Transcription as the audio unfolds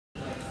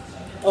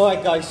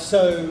Alright guys,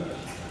 so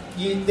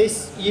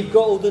you've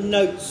got all the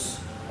notes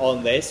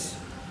on this,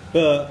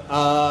 but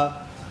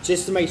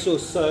just to make sure,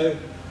 so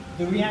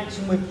the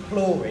reaction with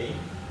chlorine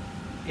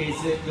is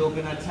that you're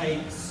going to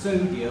take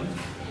sodium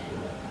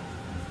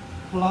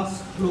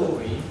plus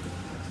chlorine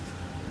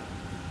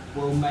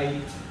will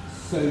make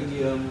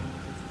sodium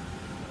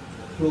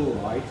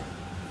chloride.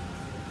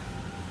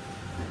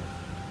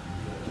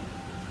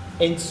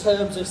 In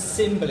terms of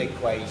symbol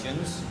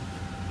equations,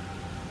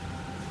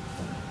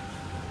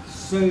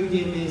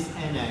 sodium is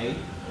Na,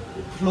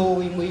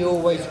 chlorine we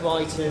always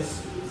write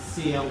as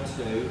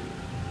Cl2.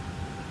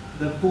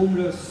 The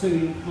formula of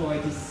sodium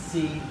chloride is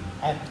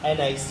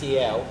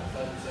NaCl.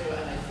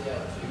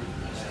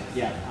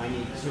 Yeah, I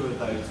need two of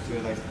those.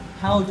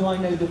 How do I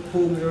know the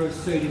formula of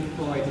sodium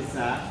chloride is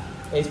that?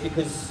 It's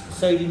because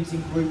sodium's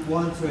in group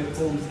 1, so it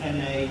forms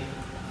Na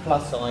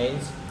plus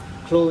ions.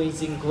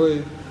 Chlorine's in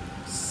group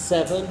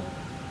 7,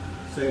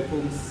 so it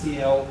forms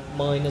Cl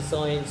minus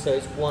ions, so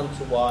it's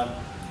 1-to-1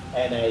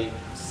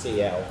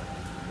 NaCl,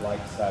 like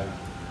so.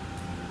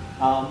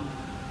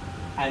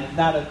 And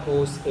that, of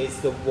course, is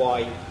the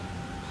white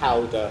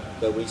powder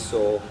that we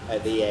saw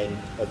at the end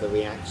of the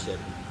reaction.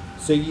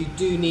 So you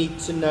do need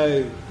to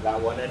know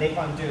that one. And if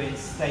I'm doing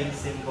state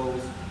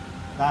symbols,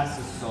 that's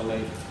a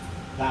solid,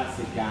 that's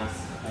a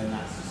gas, and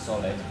that's a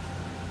solid.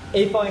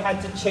 If I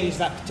had to change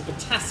that to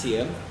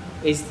potassium,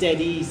 it's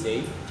dead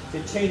easy. To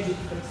change it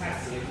to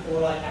potassium,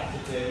 all I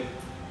have to do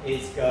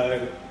is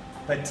go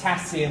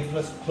potassium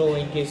plus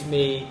chlorine gives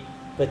me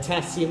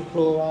potassium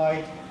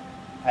chloride,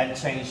 and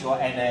change your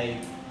Na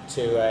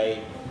to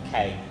a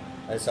K,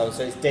 and so on.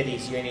 So it's dead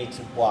easy, you only need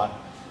to 1.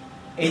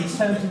 In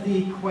terms of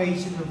the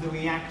equation of the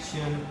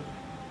reaction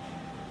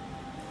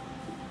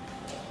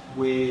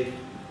with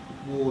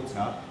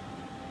water,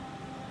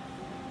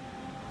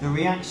 the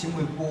reaction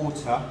with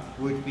water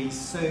would be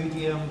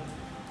sodium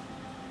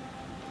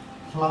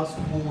plus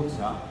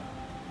water.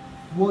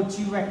 What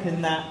do you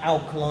reckon that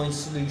alkaline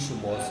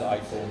solution was that I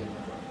formed?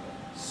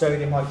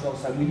 Sodium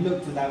hydroxide. We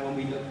looked at that when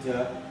we looked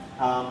at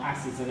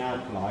acids and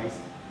alkalis.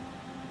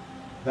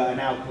 That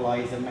an alkali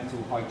is a metal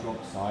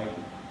hydroxide,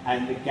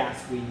 and the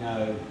gas we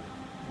know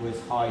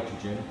was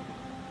hydrogen.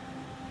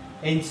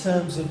 In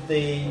terms of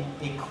the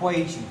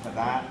equation for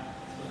that,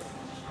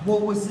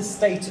 what was the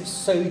state of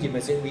sodium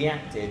as it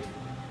reacted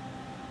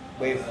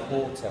with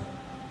water?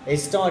 It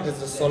started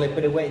as a solid,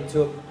 but it went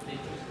into a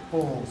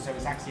ball, so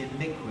it's actually a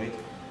liquid,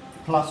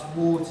 plus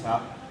water,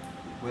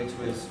 which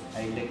was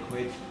a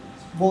liquid.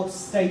 What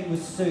state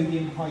was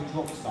sodium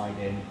hydroxide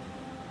in?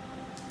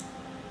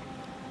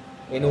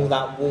 In all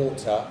that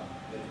water.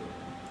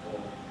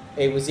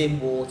 It was in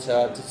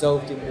water,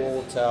 dissolved in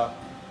water.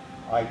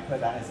 I put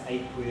that as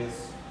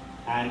aqueous,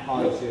 and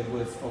hydrogen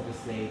was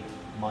obviously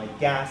my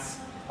gas.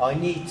 Do I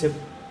need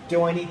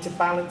to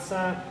balance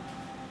that?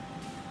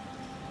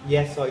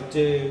 Yes, I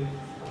do,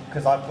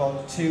 because I've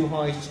got 2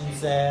 hydrogens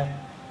there.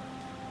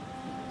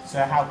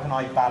 So how can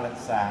I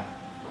balance that?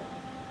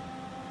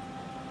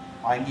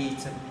 I need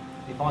to,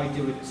 if I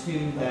do a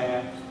 2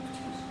 there,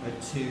 a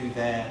 2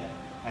 there,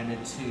 and a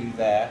 2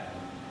 there,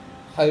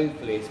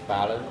 hopefully it's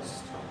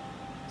balanced.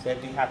 So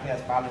everybody happy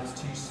that's balanced?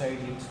 2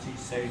 sodiums, 2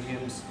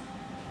 sodiums,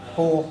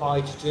 4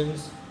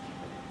 hydrogens,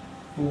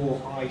 4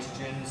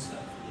 hydrogens,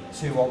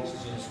 2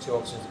 oxygens, 2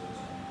 oxygens.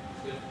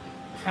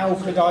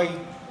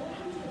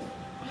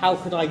 How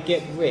could I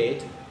get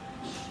rid?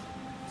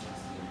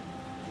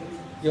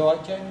 You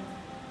alright, Joe?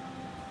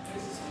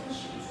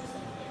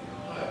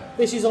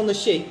 This is on the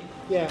sheet,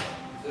 yeah.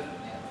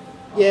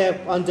 Yeah,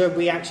 under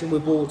reaction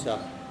with water.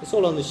 It's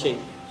all on the sheet.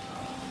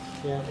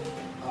 Yeah.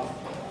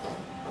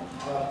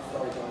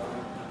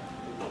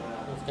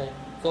 Okay.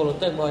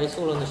 Don't worry, it's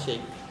all on the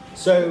sheet.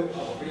 So,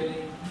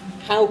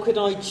 how could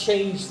I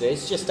change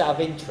this, just out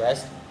of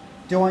interest?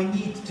 Do I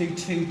need to do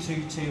 2,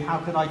 2, 2? How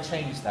could I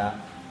change that?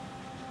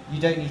 You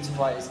don't need to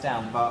write this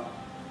down, but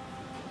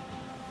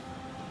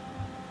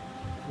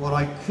what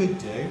I could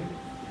do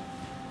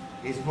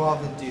is,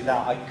 rather than do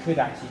that, I could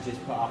actually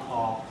just put a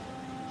half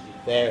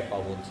there if I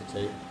wanted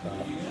to.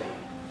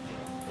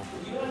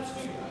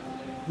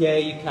 Yeah,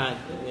 you can.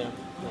 Yeah.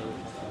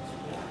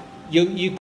 You